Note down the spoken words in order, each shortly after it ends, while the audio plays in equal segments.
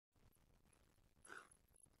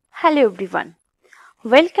Hello everyone.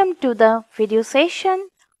 Welcome to the video session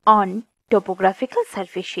on topographical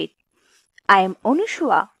surface sheet. I am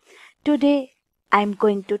Anusuya. Today I am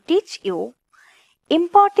going to teach you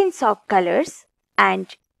importance of colors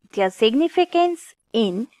and their significance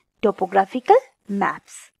in topographical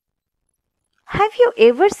maps. Have you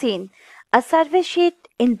ever seen a survey sheet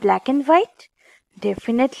in black and white?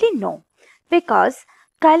 Definitely no, because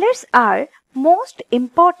colors are most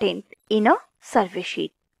important in a survey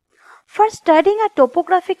sheet. For studying a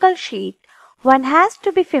topographical sheet, one has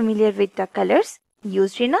to be familiar with the colors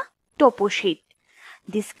used in a topo sheet.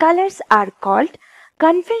 These colors are called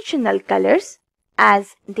conventional colors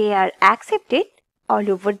as they are accepted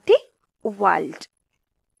all over the world.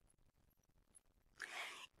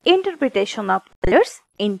 Interpretation of colors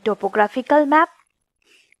in topographical map.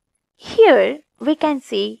 Here we can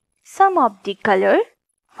see some of the color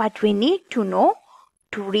what we need to know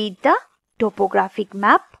to read the topographic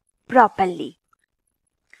map properly.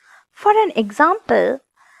 For an example,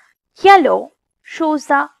 yellow shows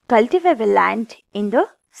the cultivable land in the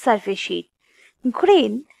survey sheet.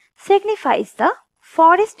 Green signifies the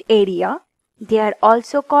forest area. They are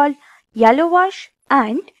also called yellow wash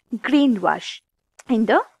and green wash in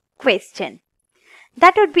the question.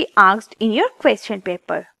 That would be asked in your question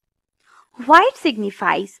paper. White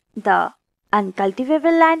signifies the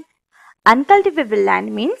uncultivable land. Uncultivable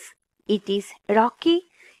land means it is rocky.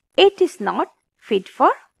 It is not fit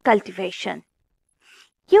for cultivation.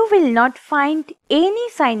 You will not find any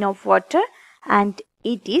sign of water and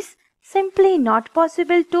it is simply not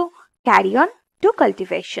possible to carry on to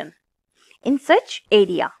cultivation in such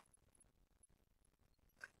area.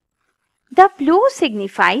 The blue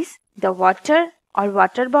signifies the water or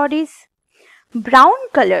water bodies. Brown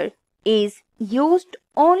color is used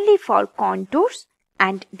only for contours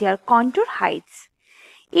and their contour heights.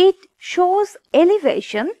 It shows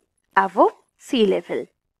elevation above sea level.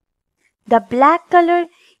 The black color,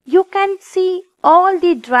 you can see all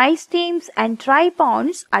the dry streams and dry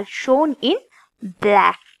ponds are shown in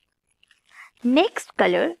black. Next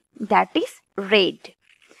color, that is red.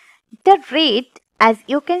 The red, as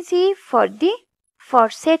you can see for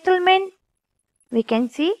settlement, we can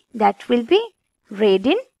see that will be red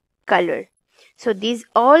in color. So these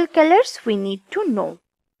all colors we need to know.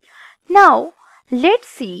 Now let's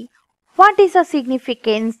see what is the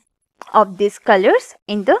significance of these colors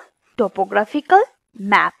in the topographical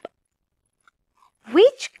map.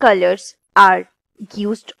 Which colors are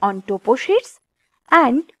used on topo sheets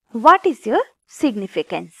and what is their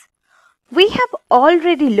significance? We have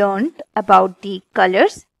already learned about the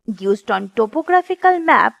colors used on topographical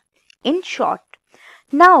map in short.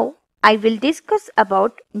 Now I will discuss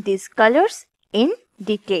about these colors in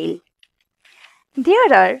detail.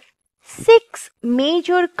 There are 6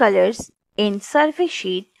 major colors in survey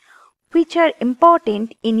sheet which are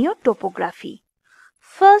important in your topography.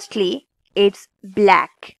 Firstly, it's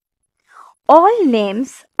black. All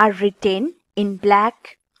names are written in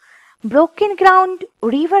black. Broken ground,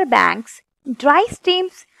 river banks, dry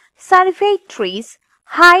streams, surveyed trees,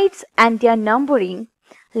 heights and their numbering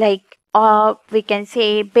like we can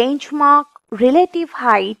say benchmark, relative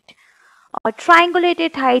height, or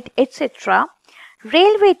triangulated height, etc.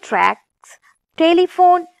 Railway tracks,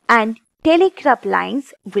 telephone and telegraph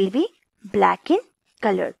lines will be black in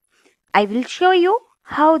color. I will show you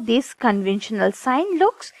how this conventional sign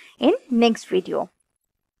looks in next video.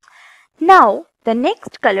 Now the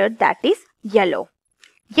next color, that is yellow.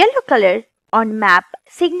 Yellow color on map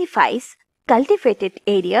signifies cultivated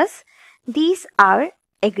areas. These are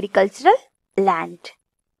agricultural land.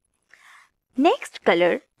 Next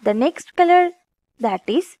color, the next color, that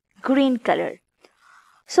is green color.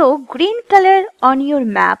 So green color on your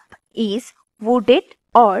map is wooded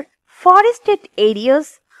or forested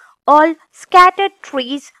areas, all scattered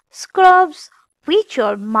trees, scrubs which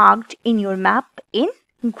are marked in your map in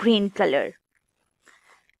green color.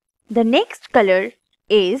 The next color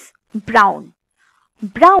is brown.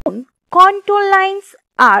 Brown contour lines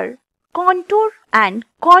are contour and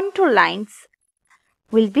contour lines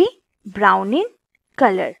will be brown in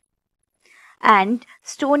color. And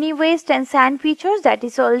stony waste and sand features, that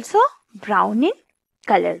is also brown in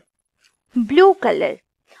color. Blue color.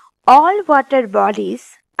 All water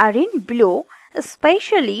bodies are in blue,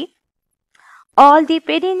 especially all the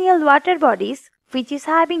perennial water bodies which is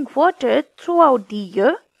having water throughout the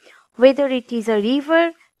year, whether it is a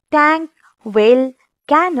river, tank, well,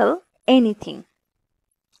 canal, anything.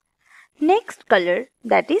 Next color,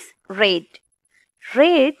 that is red.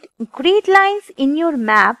 Red, grid lines in your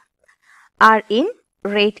map are in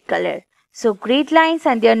red color. So grid lines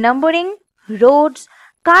and their numbering, roads,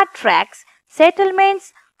 car tracks,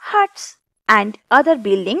 settlements, Huts and other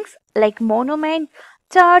buildings like monument,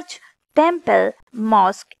 church, temple,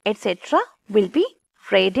 mosque, etc. will be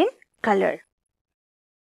red in color.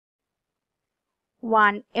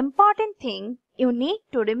 One important thing you need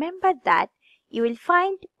to remember that you will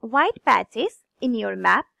find white patches in your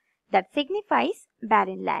map that signifies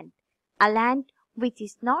barren land, a land which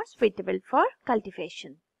is not suitable for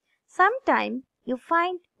cultivation. Sometimes you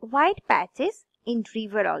find white patches in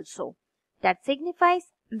river also that signifies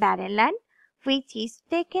barren land which is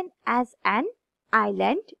taken as an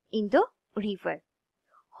island in the river.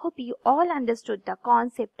 Hope you all understood the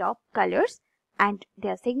concept of colors and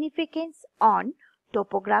their significance on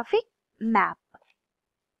topographic map.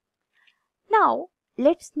 Now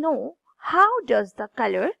let's know how does the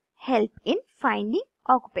color help in finding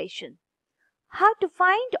occupation. How to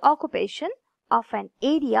find occupation of an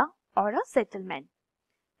area or a settlement.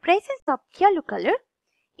 Presence of yellow color.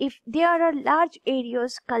 If there are large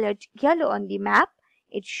areas colored yellow on the map,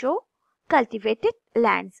 it shows cultivated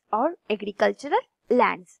lands or agricultural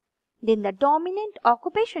lands. Then the dominant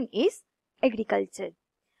occupation is agriculture.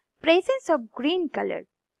 Presence of green color.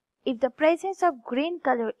 If the presence of green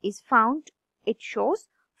color is found, it shows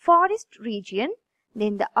forest region.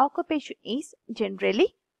 Then the occupation is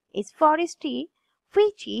generally forestry,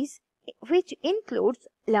 which includes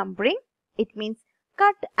lumbering. It means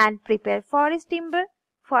cut and prepare forest timber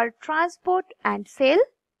for transport and sale,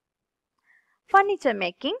 furniture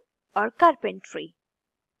making or carpentry.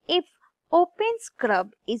 If open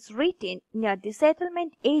scrub is written near the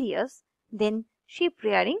settlement areas, then sheep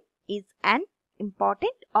rearing is an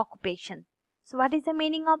important occupation. So what is the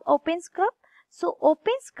meaning of open scrub? So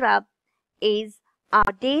open scrub is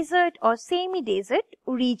a desert or semi-desert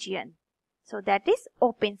region. So that is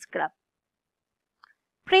open scrub.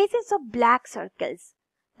 Presence of black circles.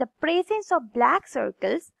 The presence of black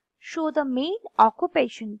circles show the main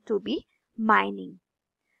occupation to be mining.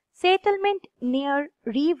 Settlement near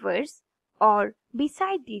rivers or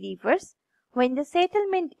beside the rivers. When the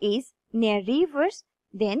settlement is near rivers,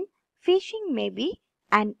 then fishing may be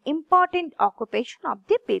an important occupation of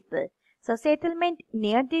the people. So settlement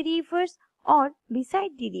near the rivers or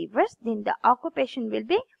beside the rivers, then the occupation will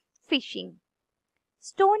be fishing.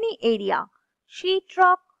 Stony area, sheet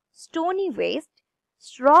rock, stony waste,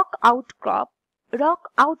 rock outcrop.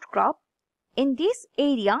 In this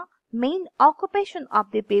area, main occupation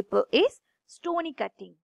of the people is stony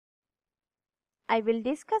cutting. I will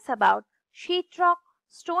discuss about sheet rock,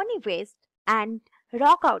 stony waste and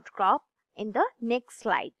rock outcrop in the next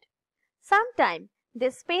slide. Sometimes they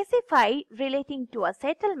specify relating to a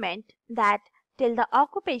settlement that tell the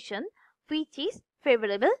occupation which is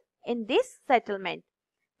favorable in this settlement.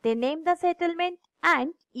 They name the settlement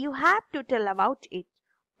and you have to tell about it.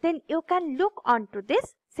 Then you can look onto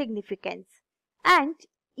this significance and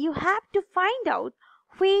you have to find out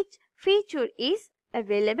which feature is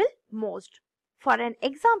available most. For an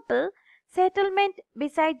example, settlement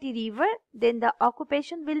beside the river, then the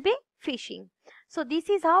occupation will be fishing. So this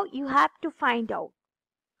is how you have to find out.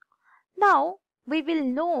 Now we will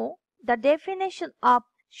know the definition of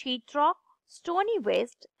sheet rock, stony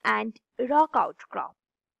waste and rock outcrop.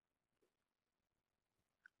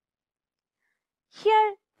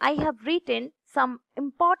 Here I have written some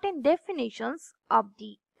important definitions of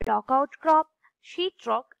the rock outcrop, sheet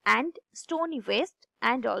rock and stony waste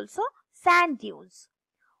and also sand dunes.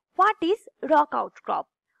 What is rock outcrop?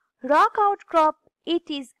 Rock outcrop, it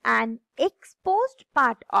is an exposed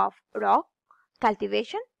part of rock.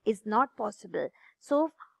 Cultivation is not possible.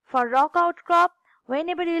 So for rock outcrop,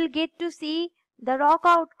 whenever you will get to see the rock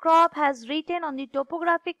outcrop has written on the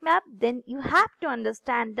topographic map, then you have to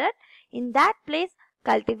understand that in that place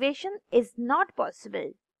cultivation is not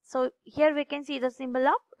possible. So here we can see the symbol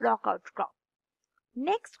of rock outcrop.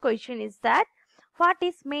 Next question is that what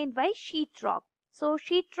is meant by sheet rock? So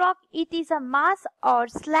sheet rock, it is a mass or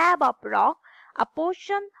slab of rock, a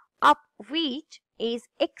portion of which is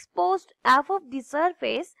exposed above the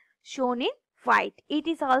surface shown in white. It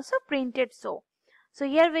is also printed so. So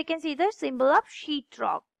here we can see the symbol of sheet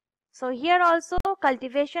rock. So here also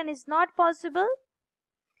cultivation is not possible.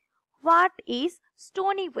 What is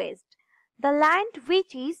stony waste? The land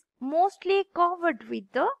which is mostly covered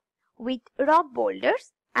with rock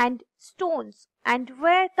boulders and stones and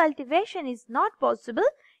where cultivation is not possible,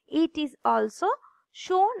 it is also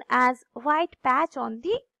shown as white patch on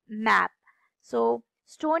the map. So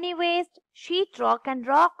stony waste, sheet rock and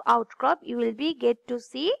rock outcrop you will be get to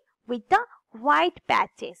see with the white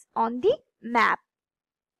patches on the map.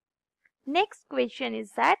 Next question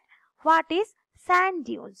is that what is sand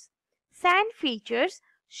dunes? Sand features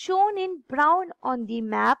shown in brown on the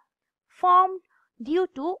map formed due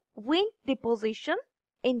to wind deposition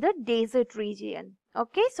in the desert region.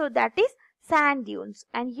 Okay, so that is sand dunes,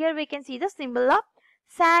 and here we can see the symbol of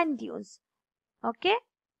sand dunes. Okay,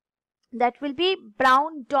 that will be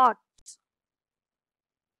brown dots.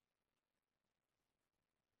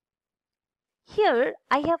 Here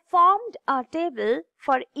I have formed a table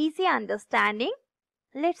for easy understanding.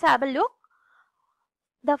 Let's have a look.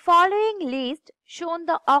 The following list shown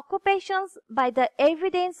the occupations by the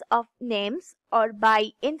evidence of names or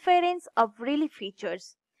by inference of relief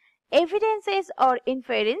features. Evidences or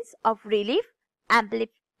inference of relief,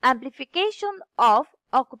 amplification of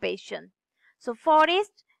occupation. So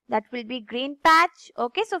forest, that will be green patch.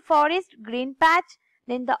 Okay, so forest, green patch,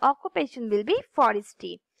 then the occupation will be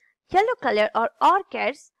foresty. Yellow color or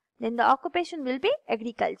orchids, then the occupation will be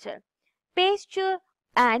agriculture. Pasture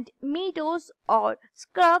and meadows or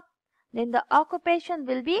scrub, then the occupation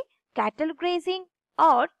will be cattle grazing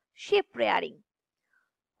or sheep rearing.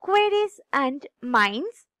 Quarries and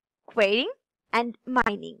mines, quarrying and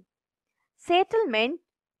mining. Settlement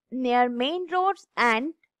near main roads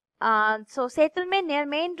and settlement near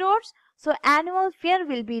main roads, so annual fair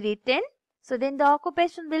will be written, so then the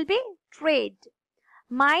occupation will be trade.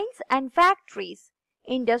 Mines and factories,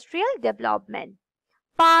 industrial development.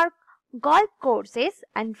 Park, golf courses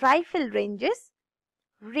and rifle ranges,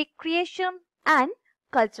 recreation and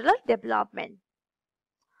cultural development.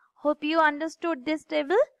 Hope you understood this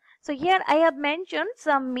table. So here I have mentioned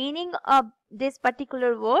some meaning of this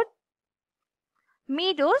particular word.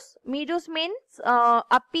 Meadows, meadows means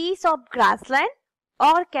a piece of grassland.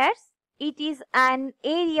 Orchards, it is an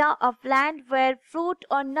area of land where fruit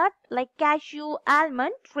or nut like cashew,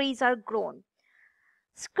 almond trees are grown.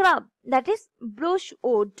 Scrub, that is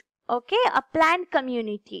brushwood. Okay, a plant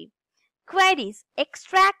community. Quarries,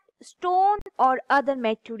 extract stone or other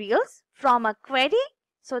materials from a quarry,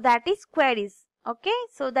 so that is quarries. Okay,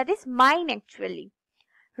 so that is mine actually.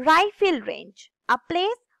 Rifle range, a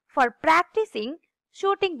place for practicing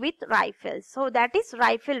shooting with rifles, so that is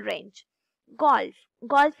rifle range. Golf,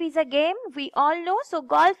 golf is a game we all know, so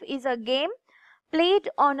golf is a game played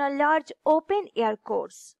on a large open air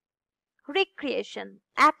course. Recreation,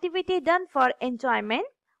 activity done for enjoyment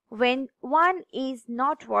when one is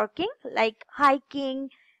not working, like hiking,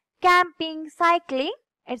 camping, cycling,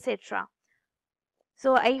 etc.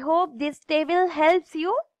 So I hope this table helps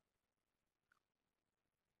you.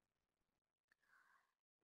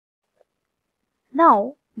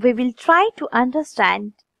 Now we will try to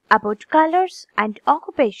understand about colors and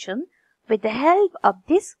occupation with the help of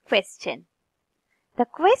this question. The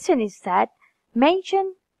question is that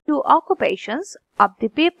mention two occupations of the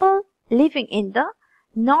people living in the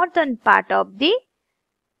northern part of the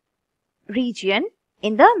region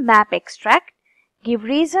in the map extract. Give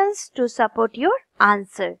reasons to support your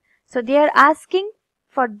answer. So they are asking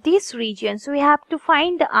for this region, so we have to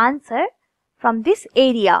find the answer from this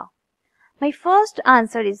area. My first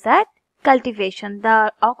answer is that cultivation.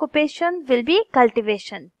 The occupation will be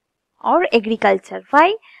cultivation or agriculture.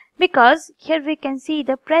 Why? Because here we can see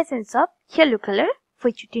the presence of yellow color,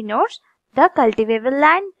 which denotes the cultivable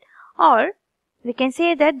land, or we can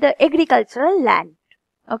say that the agricultural land.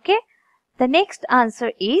 Okay. The next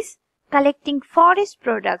answer is collecting forest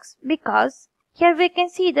products, because here we can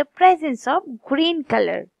see the presence of green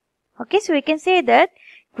color. Okay. So we can say that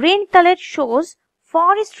green color shows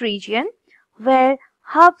forest region where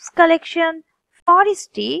herbs collection,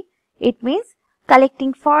 foresty, it means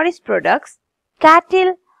collecting forest products,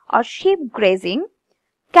 cattle or sheep grazing,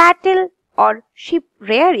 cattle or sheep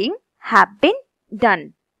rearing have been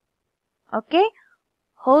done. Okay.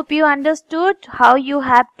 Hope you understood how you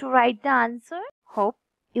have to write the answer. Hope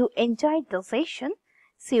you enjoyed the session.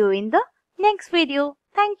 See you in the next video.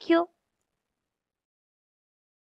 Thank you.